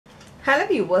Hello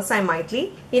viewers, I'm Maitli.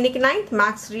 இன்னைக்கு 9th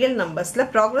Maths Real Numbersல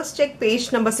Progress Check page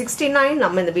number 69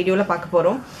 நம்ம இந்த வீடியோல பார்க்க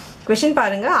போறோம். Question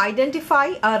பாருங்க. Identify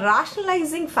a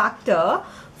rationalizing factor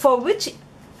for which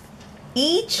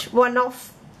each one of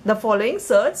the following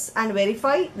search and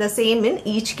verify the same in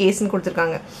each case னு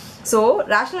கொடுத்திருக்காங்க. So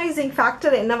rationalizing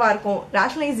factor என்னவா இருக்கும்?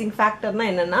 Rationalizing factor னா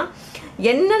என்னன்னா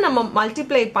என்ன நம்ம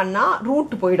மல்டிப்ளை பண்ணா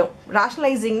ரூட் போய்டும்.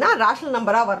 rationalizingனா rational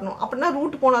நம்பரா வரணும். அப்படினா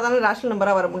ரூட் போனா தான rational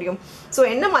நம்பரா வர முடியும். சோ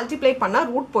என்ன மல்டிப்ளை பண்ணா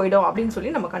ரூட் போய்டும் அப்படினு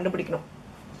சொல்லி நம்ம கண்டுபிடிக்கணும்.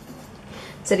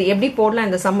 சரி எப்படி போடலாம்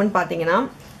இந்த சம்மன் பாத்தீங்கன்னா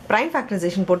prime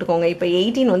factorization போட்டுக்கோங்க. இப்போ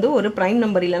 18 வந்து ஒரு prime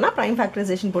நம்பர் இல்லனா prime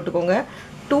factorization போட்டுக்கோங்க.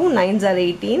 2 9s are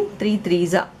 18, 3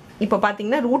 3s are. இப்போ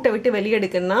பாத்தீங்கன்னா ரூட்டை விட்டு வெளிய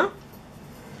எடுக்கணும்னா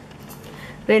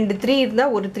ரெண்டு 3 இருந்தா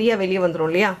ஒரு 3 வெளிய வந்துரும்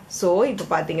இல்லையா? சோ இப்போ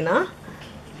பாத்தீங்கன்னா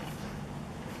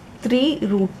 3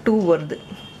 root 2 வருது.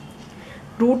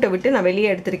 ரூட்டை விட்டு நான்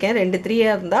வெளியே எடுத்திருக்கேன். ரெண்டு 3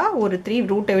 இருந்தா ஒரு 3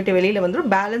 ரூட்டை விட்டு வெளியில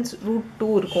வந்துரும். பேலன்ஸ் root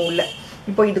 2 இருக்கும் உள்ள.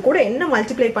 இப்போ இது கூட என்ன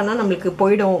மல்டிப்ளை பண்ணா நமக்கு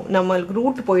போய்டும், நமக்கு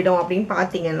ரூட் போய்டும் அப்படினு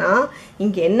பாத்தீங்கன்னா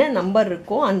இங்க என்ன நம்பர்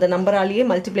இருக்கோ அந்த நம்பராலியே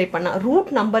மல்டிப்ளை பண்ணா ரூட்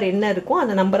நம்பர் என்ன இருக்கோ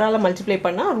அந்த நம்பரால மல்டிப்ளை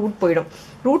பண்ணா ரூட் போய்டும்.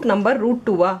 Root number root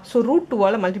 2 so root 2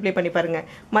 ஆல மல்டிப்ளை பண்ணி பாருங்க.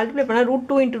 மல்டிப்ளை பண்ணா root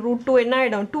 2 into root 2 என்ன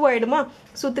ஆயிடும்? 2 ஆயிடுமா?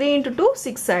 சோ 3 into 2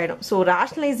 6 ஆயிடும். சோ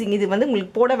rationalizing இது வந்து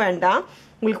உங்களுக்கு போட வேண்டாம்.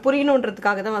 உங்களுக்கு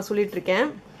புரியணும்ன்றதுக்காக தான் நான் சொல்லிட்டு இருக்கேன்.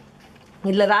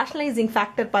 இதுல rationalizing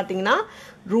factor பாத்தீங்கன்னா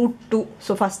root 2.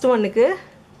 சோ ஃபர்ஸ்ட் ஒன்னுக்கு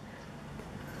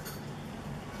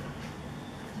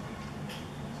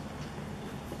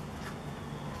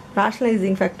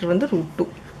rationalizing factor வந்து root 2.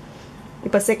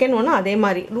 இப்போ செகண்ட் ஒன் அதே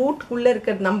மாதிரி ரூட் உள்ள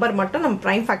இருக்கிற நம்பர் மட்டும் நம்ம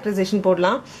prime factorization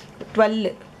போடலாம்.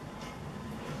 12.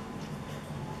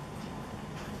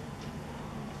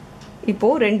 இப்போ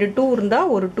ரெண்டு 2 இருந்தா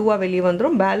ஒரு 2 வெளிய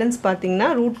வந்துரும். பேலன்ஸ் பாத்தீங்கன்னா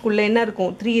ரூட் குள்ள என்ன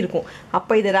இருக்கும்? 3 இருக்கும்.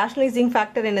 அப்ப இது rationalizing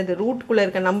factor என்னது? ரூட் குள்ள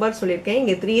இருக்க நம்பர் சொல்லிருக்கேன்.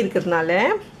 இங்க 3 இருக்குறதுனால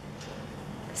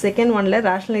செகண்ட் ஒன்ல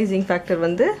rationalizing factor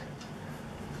வந்து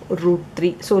root 3.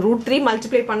 so root 3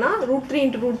 மல்டிப்ளை பண்ணா root 3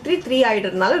 into root 3 3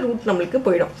 ஆயிடுறதுனால ரூட் நமக்கு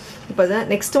போய்டும். இப்போ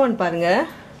நெக்ஸ்ட் ஒன் பாருங்க.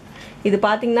 இது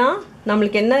பாத்தீங்கன்னா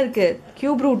நமக்கு என்ன இருக்கு?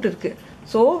 கியூப் ரூட் இருக்கு.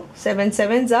 so 7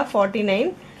 7s are 49,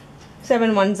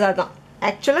 7 1s are தான்.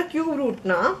 ஆக்சுவலா கியூப்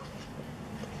ரூட்னா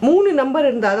 3 நம்பர்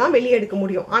இருந்தா தான் வெளிய எடுக்க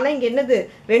முடியும். ஆனா இங்க என்னது?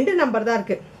 ரெண்டு நம்பர் தான்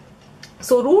இருக்கு.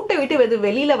 சோ ரூட்டை விட்டு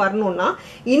வெளியில வரணும்னா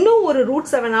இன்னும் ஒரு root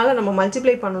 7 ஆல நம்ம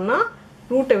மல்டிப்ளை பண்ணனும்னா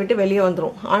ரூட்டை விட்டு வெளியே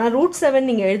வந்துரும். ஆனா root 7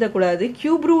 நீங்க எழுத கூடாது.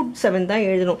 கியூப் ரூட் 7 தான்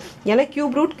எழுதணும். ஏன்னா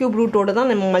கியூப் ரூட்டோட தான்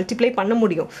நம்ம மல்டிப்ளை பண்ண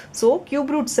முடியும். சோ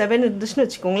கியூப் ரூட் 7 இருந்துச்சுன்னு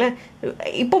வெச்சுக்கோங்களேன்.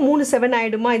 இப்போ 3 7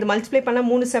 ஆயிடுமா? இது மல்டிப்ளை பண்ணா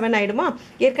 3 7 ஆயிடுமா?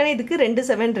 ஏற்கனவே இதுக்கு 2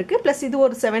 7 இருக்கு பிளஸ் இது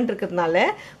ஒரு 7 இருக்கிறதுனால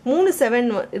 3 7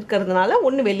 இருக்கிறதுனால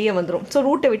ஒன்னு வெளியே வந்துரும். சோ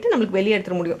ரூட்டை விட்டு நமக்கு வெளியே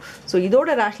எடுத்துற முடியும். சோ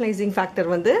இதோட rationalizing factor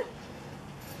வந்து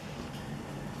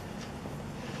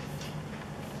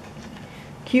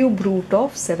cube root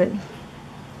of 7.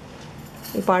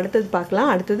 இப்போ அடுத்தது பார்க்கலாம்.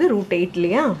 அடுத்தது root 8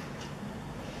 இல்லையா?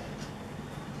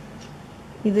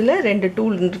 இதுல ரெண்டு 2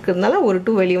 இருக்கிறதுனால ஒரு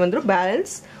 2 வெளியே வந்துரும்.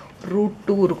 பேலன்ஸ் root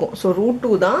 2 இருக்கும். சோ root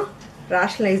 2 தான்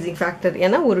rationalizing factor.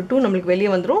 ஏன்னா ஒரு 2 நமக்கு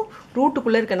வெளியே வந்துரும்.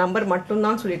 ரூட்டுக்குள்ள இருக்க நம்பர் மட்டும்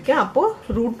தான் சொல்லிருக்கேன். அப்போ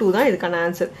root 2 தான் இதுக்கான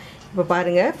ஆன்சர். இப்போ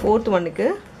பாருங்க fourth ஒன்னுக்கு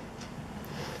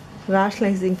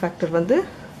rationalizing factor வந்து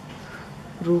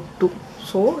root 2.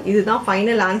 சோ இதுதான்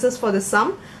final answers for the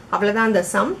some. அவ்வளவுதான் அந்த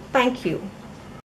சம். Thank you.